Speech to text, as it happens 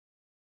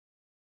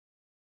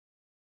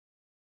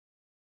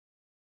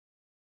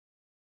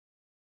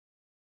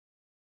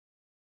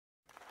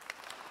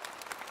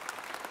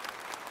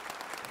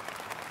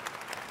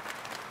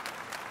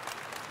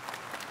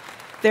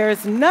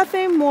There's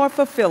nothing more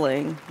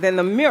fulfilling than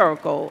the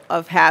miracle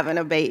of having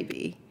a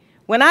baby.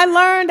 When I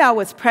learned I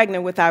was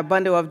pregnant with our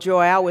bundle of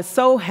joy, I was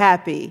so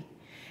happy.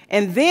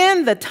 And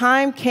then the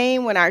time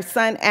came when our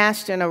son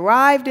Ashton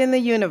arrived in the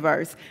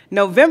universe,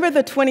 November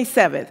the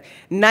 27th,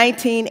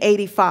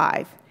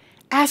 1985.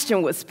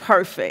 Ashton was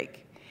perfect.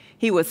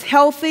 He was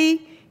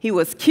healthy, he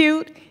was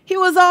cute, he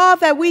was all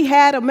that we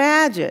had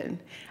imagined.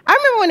 I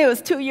remember when he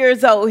was 2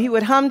 years old, he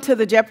would hum to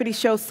the Jeopardy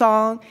show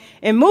song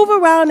and move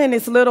around in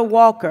his little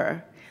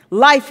walker.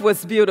 Life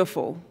was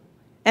beautiful.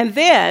 And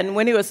then,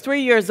 when he was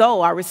 3 years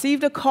old, I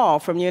received a call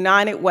from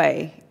United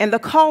Way, and the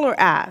caller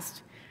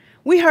asked,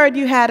 "We heard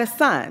you had a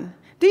son.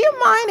 Do you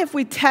mind if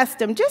we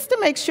test him just to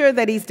make sure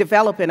that he's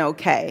developing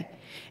okay?"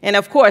 And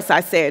of course, I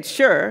said,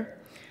 sure.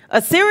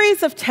 A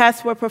series of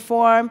tests were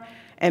performed,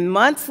 and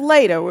months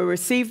later, we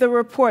received the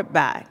report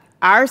back.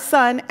 Our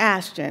son,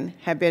 Ashton,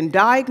 had been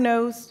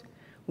diagnosed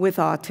with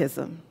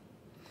autism.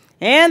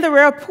 And the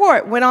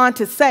report went on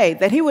to say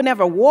that he would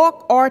never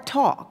walk or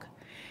talk.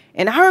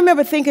 And I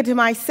remember thinking to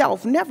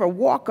myself, never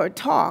walk or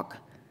talk?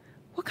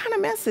 What kind of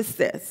mess is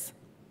this?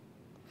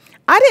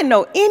 I didn't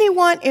know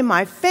anyone in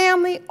my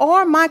family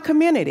or my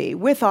community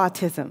with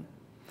autism.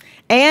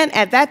 And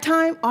at that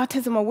time,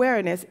 autism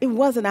awareness, it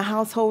wasn't a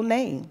household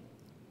name.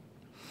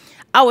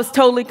 I was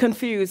totally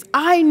confused.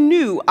 I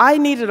knew I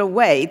needed a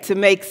way to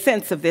make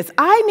sense of this.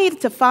 I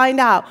needed to find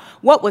out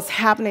what was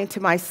happening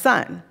to my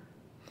son.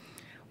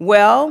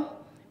 Well,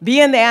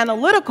 being the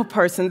analytical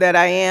person that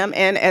I am,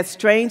 and as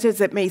strange as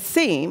it may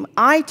seem,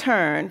 I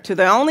turned to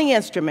the only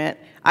instrument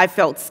I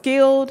felt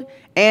skilled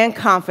and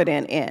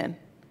confident in: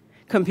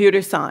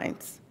 computer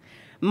science.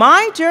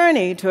 My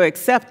journey to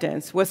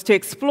acceptance was to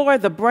explore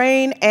the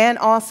brain and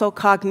also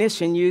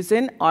cognition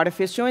using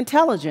artificial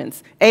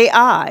intelligence,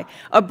 AI,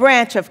 a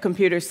branch of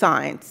computer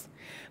science.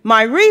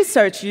 My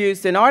research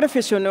used an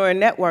artificial neural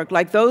network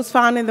like those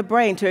found in the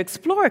brain to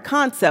explore a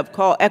concept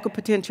called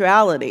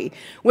equipotentiality,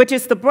 which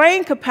is the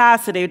brain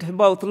capacity to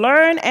both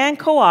learn and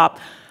co-opt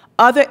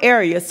other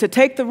areas to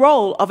take the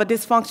role of a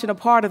dysfunctional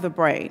part of the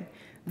brain.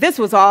 This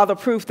was all the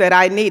proof that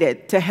I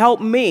needed to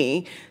help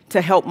me to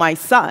help my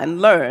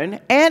son learn,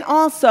 and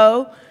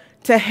also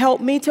to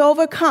help me to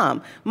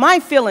overcome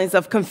my feelings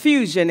of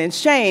confusion and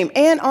shame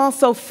and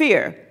also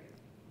fear.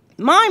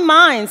 My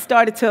mind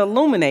started to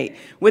illuminate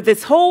with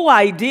this whole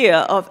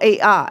idea of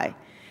AI.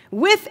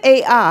 With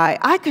AI,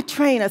 I could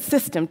train a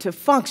system to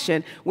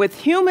function with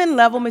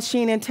human-level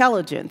machine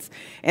intelligence.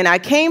 And I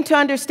came to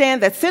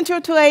understand that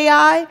central to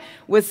AI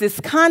was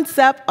this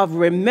concept of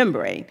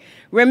remembering.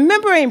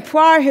 Remembering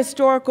prior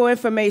historical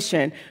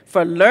information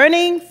for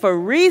learning, for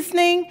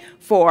reasoning,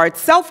 for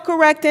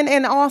self-correcting,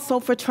 and also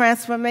for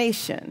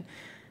transformation.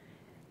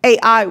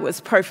 AI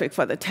was perfect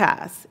for the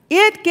task.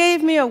 It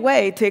gave me a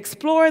way to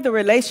explore the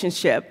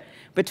relationship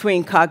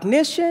between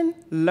cognition,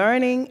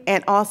 learning,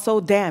 and also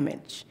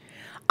damage.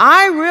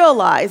 I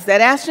realized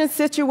that Ashton's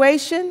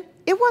situation,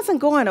 it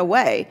wasn't going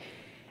away,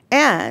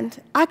 and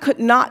I could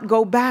not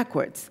go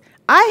backwards.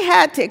 I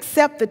had to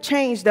accept the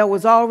change that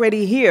was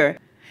already here.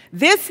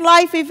 This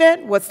life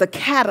event was the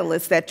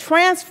catalyst that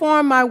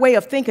transformed my way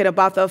of thinking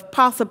about the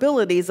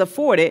possibilities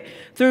afforded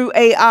through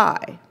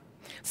AI.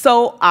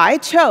 So I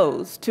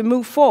chose to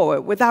move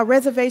forward without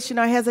reservation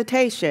or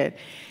hesitation,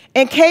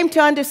 and came to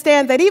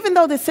understand that even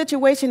though the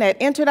situation had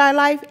entered our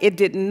life, it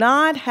did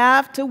not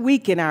have to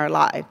weaken our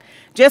life.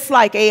 Just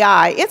like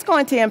AI, it's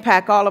going to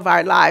impact all of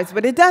our lives,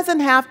 but it doesn't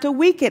have to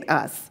weaken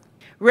us.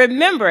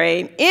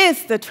 Remembering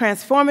is the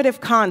transformative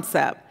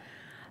concept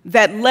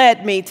that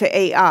led me to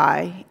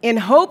AI in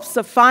hopes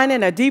of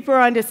finding a deeper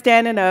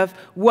understanding of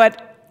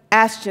what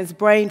Ashton's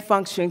brain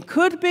function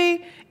could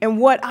be and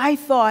what I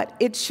thought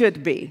it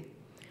should be.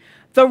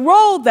 The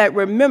role that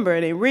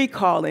remembering and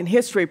recall in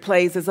history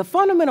plays is a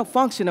fundamental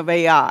function of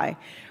AI.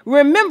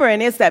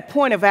 Remembering is that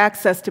point of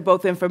access to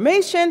both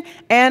information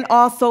and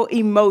also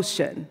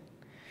emotion.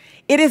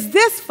 It is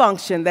this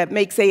function that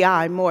makes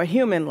AI more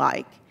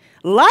human-like.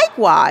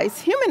 Likewise,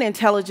 human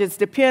intelligence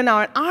depends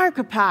on our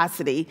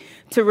capacity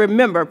to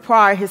remember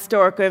prior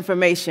historical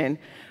information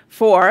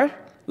for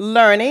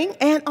learning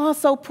and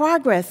also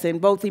progressing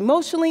both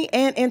emotionally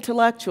and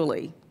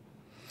intellectually.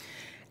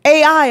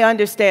 AI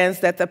understands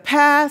that the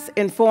past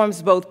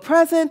informs both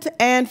present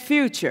and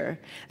future.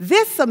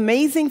 This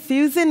amazing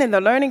fusion in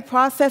the learning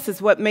process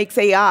is what makes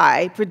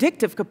AI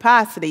predictive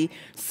capacity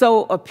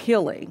so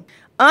appealing.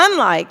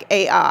 Unlike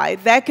AI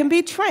that can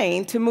be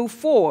trained to move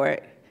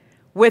forward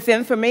with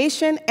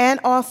information and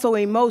also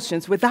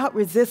emotions without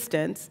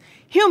resistance,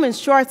 humans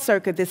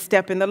short-circuit this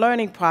step in the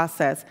learning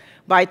process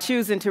by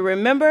choosing to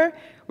remember,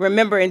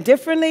 remembering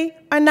differently,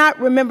 or not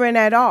remembering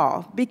at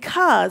all,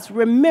 because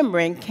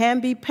remembering can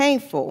be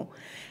painful.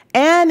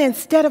 And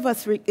instead of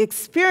us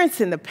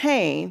experiencing the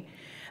pain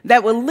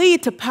that will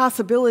lead to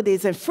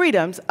possibilities and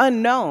freedoms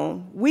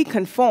unknown, we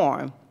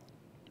conform,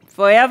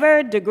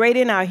 forever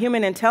degrading our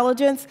human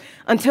intelligence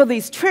until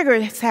these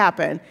triggers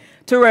happen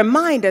to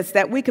remind us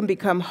that we can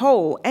become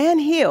whole and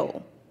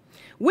heal.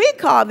 We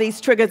call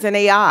these triggers in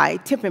AI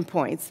tipping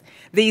points,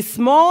 these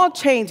small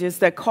changes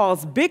that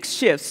cause big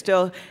shifts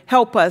to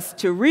help us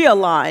to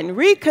realign,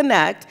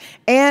 reconnect,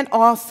 and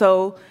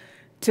also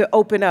to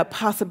open up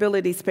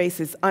possibility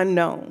spaces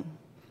unknown.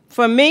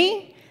 For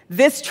me,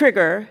 this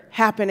trigger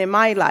happened in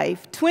my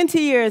life 20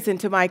 years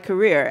into my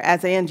career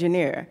as an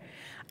engineer.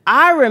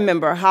 I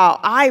remember how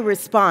I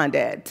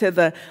responded to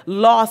the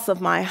loss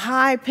of my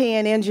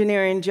high-paying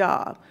engineering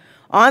job.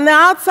 On the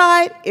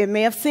outside, it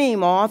may have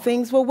seemed all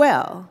things were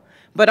well,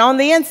 but on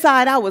the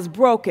inside, I was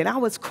broken. I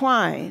was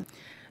crying.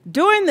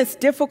 During this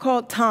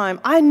difficult time,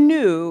 I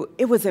knew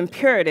it was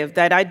imperative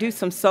that I do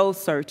some soul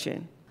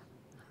searching.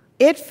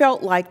 It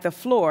felt like the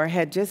floor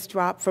had just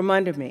dropped from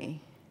under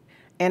me,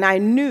 and I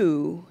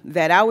knew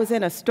that I was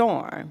in a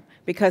storm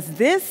because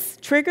this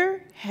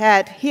trigger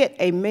had hit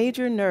a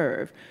major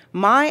nerve,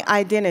 my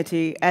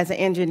identity as an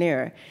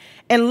engineer,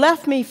 and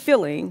left me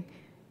feeling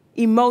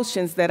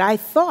emotions that I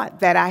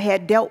thought that I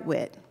had dealt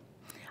with.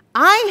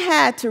 I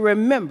had to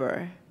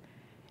remember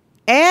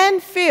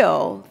and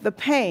feel the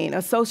pain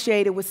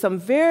associated with some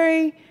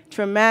very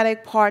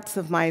traumatic parts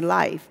of my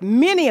life,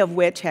 many of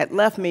which had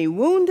left me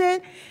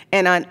wounded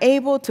and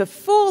unable to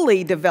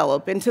fully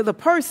develop into the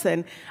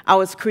person I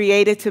was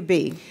created to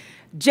be.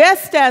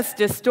 Just as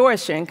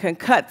distortion can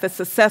cut the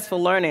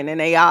successful learning in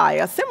AI,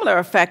 a similar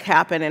effect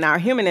happened in our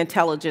human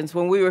intelligence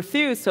when we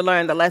refused to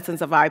learn the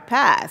lessons of our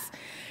past,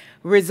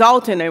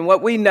 resulting in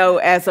what we know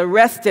as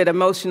arrested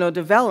emotional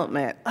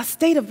development, a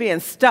state of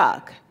being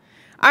stuck.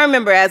 I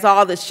remember as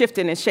all the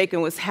shifting and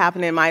shaking was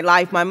happening in my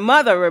life, my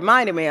mother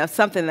reminded me of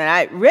something that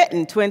I'd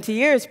written 20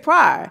 years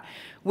prior,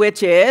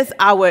 which is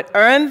I would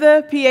earn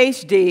the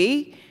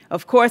PhD.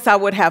 Of course, I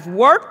would have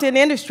worked in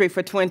industry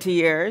for 20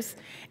 years,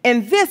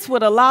 and this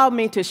would allow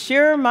me to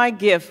share my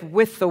gift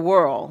with the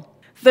world.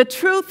 The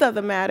truth of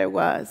the matter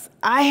was,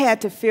 I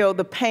had to feel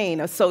the pain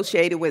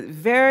associated with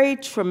very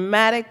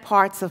traumatic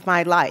parts of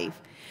my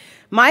life.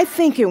 My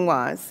thinking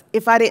was,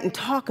 if I didn't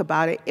talk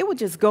about it, it would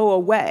just go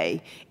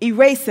away,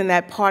 erasing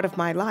that part of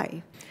my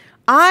life.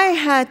 I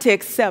had to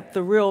accept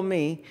the real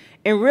me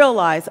and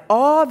realize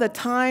all the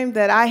time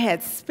that I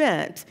had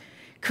spent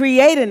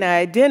creating an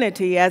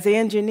identity as an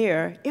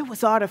engineer, it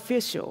was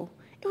artificial.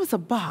 It was a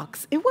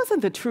box. It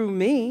wasn't the true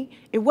me.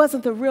 It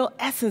wasn't the real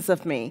essence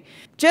of me.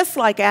 Just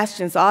like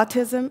Ashton's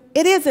autism,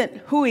 it isn't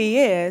who he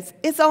is.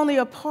 It's only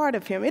a part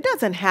of him. It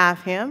doesn't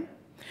have him.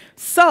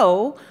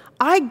 So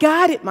I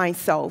guided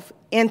myself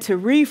into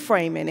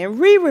reframing and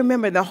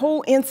re-remembering the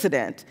whole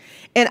incident.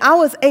 And I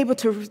was able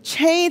to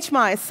change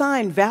my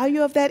assigned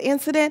value of that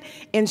incident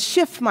and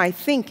shift my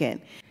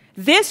thinking.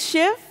 This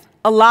shift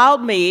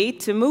allowed me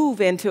to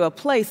move into a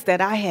place that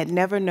I had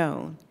never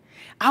known.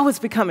 I was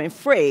becoming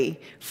free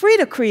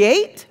to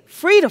create,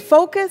 free to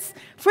focus,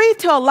 free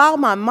to allow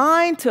my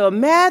mind to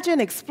imagine,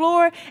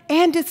 explore,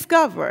 and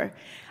discover.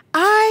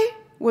 I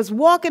was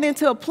walking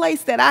into a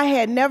place that I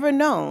had never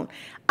known.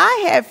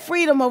 I had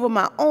freedom over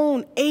my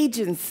own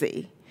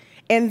agency,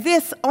 and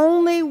this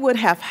only would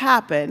have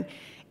happened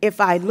if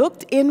I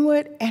looked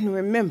inward and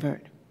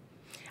remembered.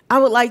 I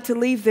would like to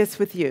leave this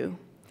with you,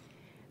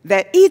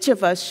 that each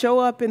of us show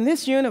up in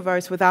this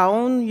universe with our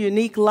own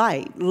unique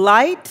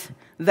light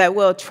that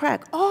will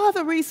attract all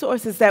the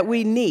resources that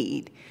we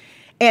need.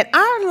 And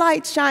our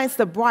light shines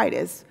the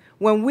brightest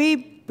when we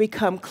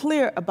become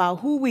clear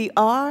about who we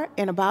are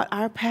and about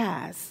our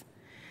past.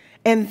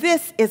 And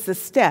this is the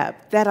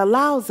step that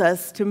allows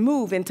us to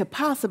move into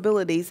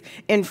possibilities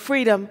and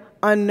freedom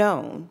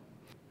unknown.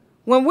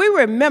 When we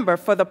remember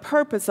for the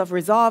purpose of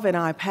resolving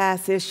our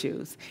past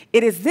issues,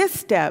 it is this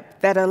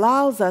step that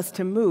allows us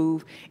to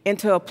move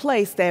into a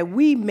place that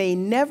we may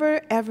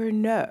never, ever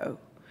know.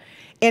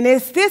 And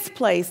it's this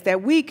place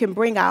that we can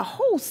bring our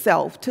whole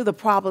self to the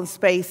problem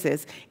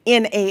spaces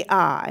in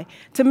AI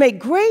to make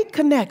great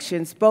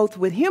connections both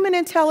with human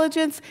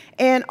intelligence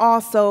and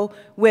also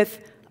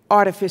with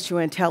artificial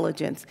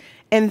intelligence.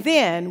 And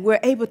then we're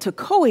able to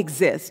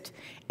coexist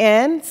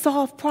and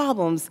solve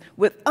problems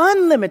with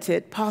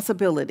unlimited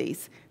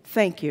possibilities.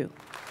 Thank you.